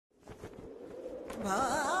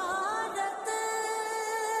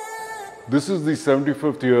This is the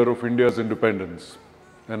 75th year of India's independence,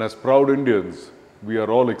 and as proud Indians, we are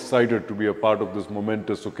all excited to be a part of this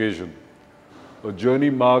momentous occasion, a journey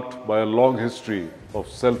marked by a long history of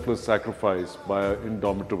selfless sacrifice by our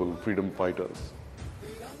indomitable freedom fighters.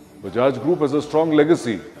 Bajaj Group has a strong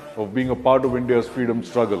legacy of being a part of India's freedom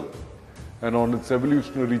struggle and on its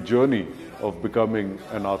evolutionary journey of becoming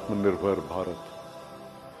an Atmanirbhar Bharat.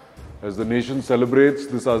 As the nation celebrates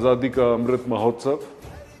this Azadi ka Amrit Mahotsav,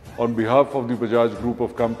 on behalf of the Bajaj Group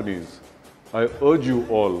of companies, I urge you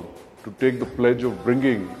all to take the pledge of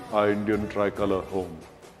bringing our Indian Tricolour home.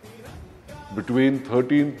 Between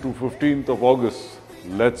 13th to 15th of August,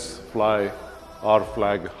 let's fly our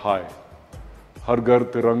flag high. Har Ghar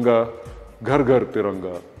Tiranga, Ghar Ghar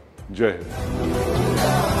Tiranga. Jai Hind.